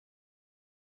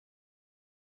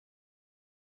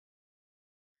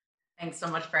Thanks so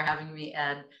much for having me,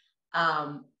 Ed.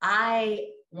 I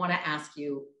want to ask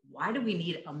you, why do we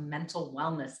need a mental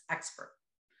wellness expert?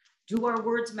 Do our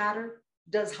words matter?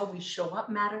 Does how we show up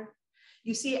matter?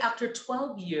 You see, after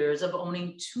 12 years of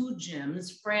owning two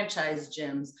gyms, franchise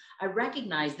gyms, I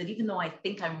recognize that even though I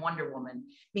think I'm Wonder Woman,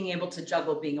 being able to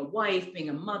juggle being a wife, being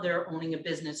a mother, owning a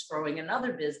business, growing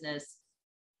another business,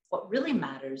 what really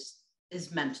matters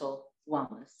is mental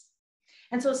wellness.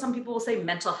 And so some people will say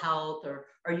mental health, or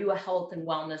are you a health and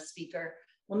wellness speaker?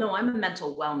 Well, no, I'm a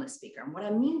mental wellness speaker. And what I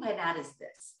mean by that is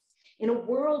this. In a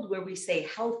world where we say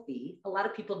healthy, a lot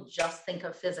of people just think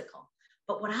of physical.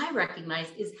 But what I recognize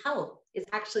is health is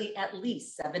actually at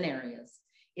least 7 areas.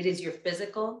 It is your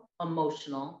physical,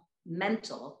 emotional,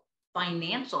 mental,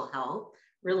 financial health,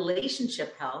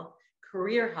 relationship health,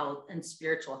 career health, and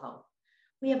spiritual health.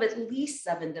 We have at least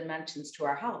 7 dimensions to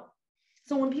our health.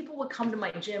 So when people would come to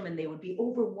my gym and they would be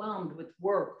overwhelmed with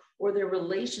work or their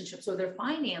relationships or their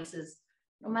finances,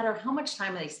 no matter how much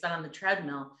time they spent on the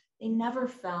treadmill, they never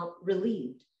felt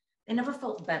relieved. They never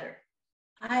felt better.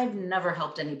 I've never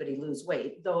helped anybody lose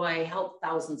weight, though I help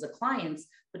thousands of clients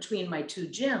between my 2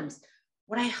 gyms.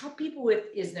 What I help people with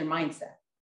is their mindset.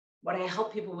 What I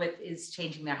help people with is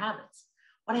changing their habits.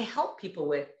 What I help people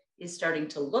with is starting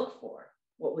to look for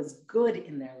what was good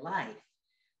in their life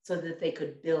so that they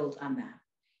could build on that.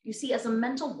 You see, as a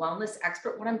mental wellness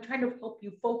expert, what I'm trying to help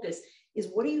you focus is,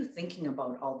 what are you thinking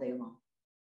about all day long?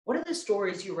 What are the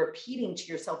stories you're repeating to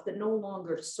yourself that no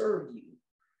longer serve you?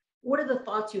 What are the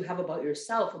thoughts you have about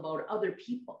yourself, about other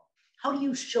people? How do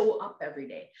you show up every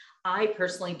day? I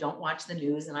personally don't watch the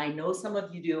news, and I know some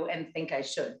of you do and think I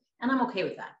should, and I'm okay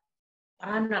with that. But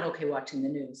I'm not okay watching the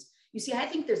news. You see, I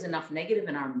think there's enough negative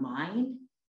in our mind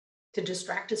to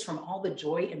distract us from all the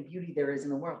joy and beauty there is in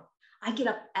the world. I get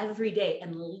up every day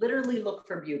and literally look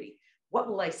for beauty. What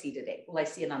will I see today? Will I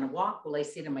see it on a walk? Will I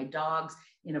see it in my dogs,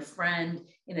 in a friend,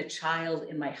 in a child,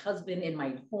 in my husband, in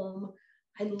my home?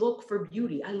 I look for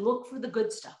beauty. I look for the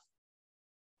good stuff.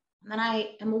 And then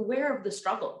I am aware of the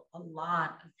struggle. A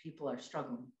lot of people are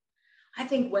struggling. I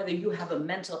think whether you have a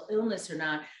mental illness or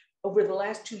not, over the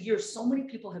last 2 years, so many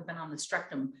people have been on the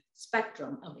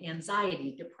spectrum of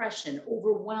anxiety, depression,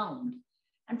 overwhelmed.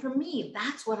 And for me,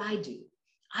 that's what I do.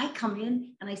 I come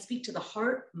in and I speak to the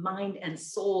heart, mind, and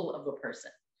soul of a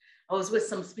person. I was with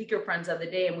some speaker friends the other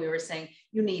day, and we were saying,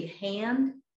 you need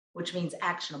hand, which means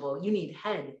actionable. You need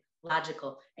head,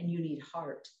 logical, and you need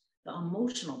heart, the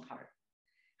emotional part.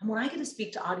 And when I get to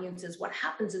speak to audiences, what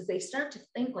happens is they start to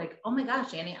think like, oh my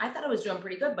gosh, Annie, I thought I was doing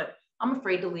pretty good, but I'm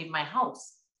afraid to leave my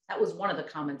house. That was one of the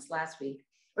comments last week.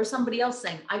 Or somebody else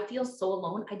saying, I feel so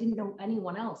alone. I didn't know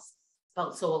anyone else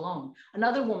felt so alone.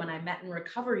 Another woman I met in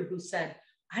recovery who said,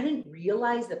 I didn't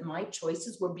realize that my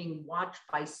choices were being watched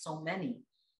by so many,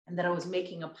 and that I was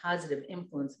making a positive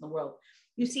influence in the world.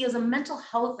 You see, as a mental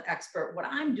health expert, what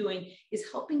I'm doing is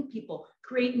helping people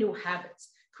create new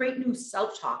habits, create new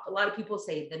self-talk. A lot of people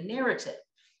say the narrative.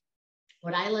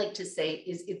 What I like to say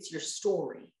is, it's your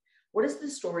story. What is the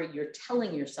story you're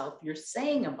telling yourself, you're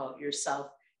saying about yourself,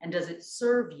 and does it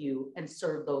serve you and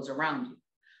serve those around you?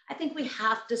 I think we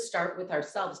have to start with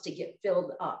ourselves to get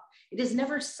filled up. It is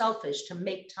never selfish to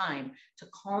make time to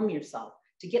calm yourself,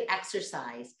 to get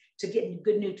exercise, to get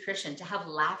good nutrition, to have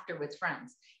laughter with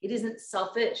friends. It isn't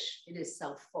selfish, it is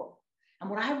self-full. And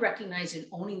what I recognize in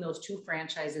owning those 2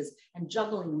 franchises and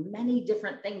juggling many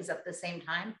different things at the same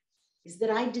time is that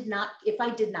if I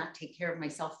did not take care of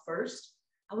myself first,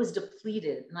 I was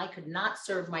depleted and I could not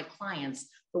serve my clients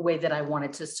the way that I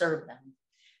wanted to serve them.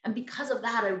 And because of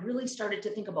that, I really started to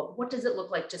think about, what does it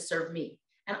look like to serve me?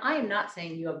 And I am not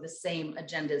saying you have the same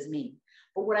agenda as me.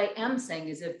 But what I am saying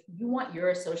is, if you want your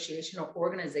association or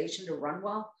organization to run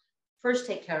well, first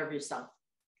take care of yourself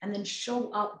and then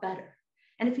show up better.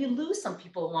 And if you lose some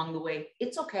people along the way,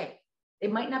 it's okay. They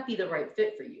might not be the right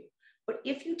fit for you. But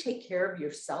if you take care of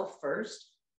yourself first,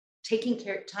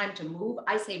 time to move,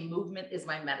 I say movement is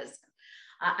my medicine.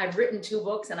 I've written 2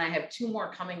 books and I have 2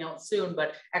 more coming out soon,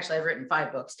 but actually I've written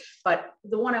 5 books. But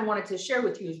the one I wanted to share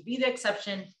with you is Be the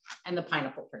Exception and the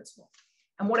Pineapple Principle.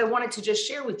 And what I wanted to just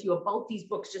share with you about these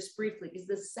books just briefly is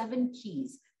the 7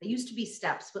 keys. They used to be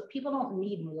steps, but people don't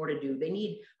need more to do. They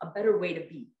need a better way to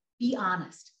be. Be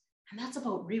honest. And that's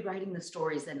about rewriting the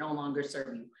stories that no longer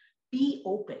serve you. Be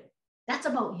open. That's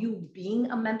about you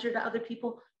being a mentor to other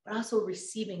people, but also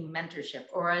receiving mentorship,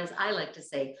 or as I like to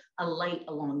say, a light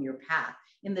along your path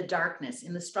in the darkness,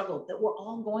 in the struggle that we're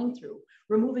all going through,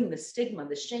 removing the stigma,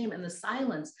 the shame, and the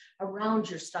silence around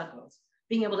your struggles,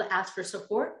 being able to ask for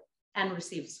support and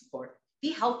receive support.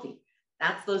 Be healthy.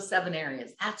 That's those 7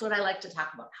 areas. That's what I like to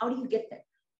talk about. How do you get there?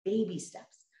 Baby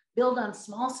steps. Build on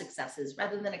small successes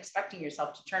rather than expecting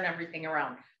yourself to turn everything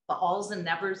around. The alls and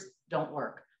nevers don't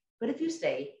work. But if you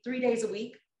stay 3 days a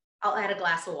week, I'll add a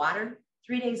glass of water.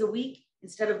 3 days a week,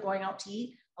 instead of going out to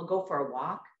eat, I'll go for a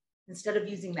walk. Instead of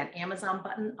using that Amazon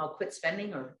button, I'll quit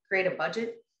spending or create a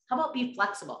budget. How about be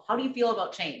flexible? How do you feel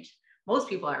about change? Most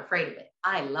people are afraid of it.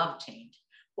 I love change.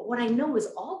 But what I know is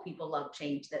all people love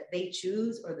change that they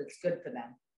choose or that's good for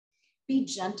them. Be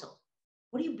gentle.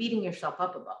 What are you beating yourself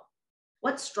up about?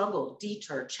 What struggle,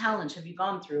 detour, challenge have you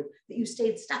gone through that you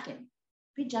stayed stuck in?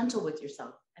 Be gentle with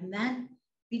yourself, and then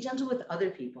be gentle with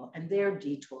other people and their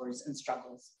detours and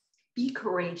struggles. Be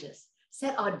courageous,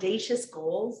 set audacious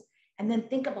goals, and then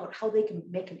think about how they can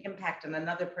make an impact on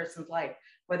another person's life,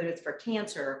 whether it's for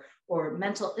cancer or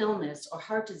mental illness or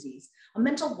heart disease. A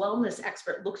mental wellness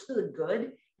expert looks for the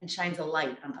good and shines a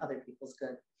light on other people's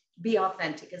good. Be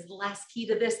authentic is the last key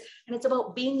to this. And it's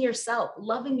about being yourself,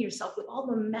 loving yourself with all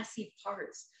the messy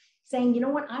parts, saying, you know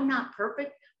what, I'm not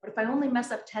perfect, but if I only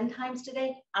mess up 10 times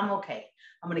today, I'm okay.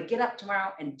 I'm going to get up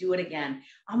tomorrow and do it again.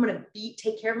 I'm going to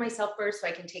take care of myself first so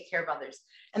I can take care of others.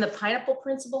 And the pineapple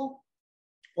principle,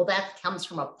 well, that comes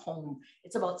from a poem.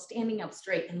 It's about standing up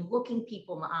straight and looking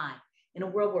people in the eye. In a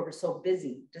world where we're so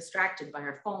busy, distracted by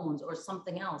our phones or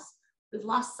something else, we've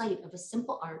lost sight of a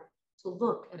simple art to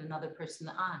look at another person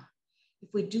in the eye. If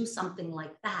we do something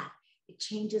like that, it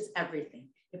changes everything.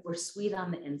 If we're sweet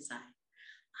on the inside.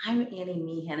 I'm Annie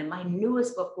Meehan, and my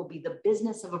newest book will be The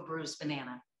Business of a Bruised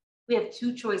Banana. We have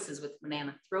two choices with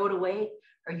banana: throw it away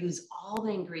or use all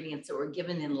the ingredients that we're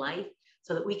given in life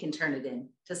so that we can turn it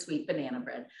into sweet banana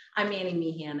bread. I'm Annie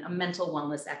Meehan, a mental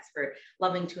wellness expert,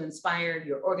 loving to inspire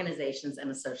your organizations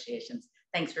and associations.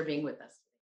 Thanks for being with us.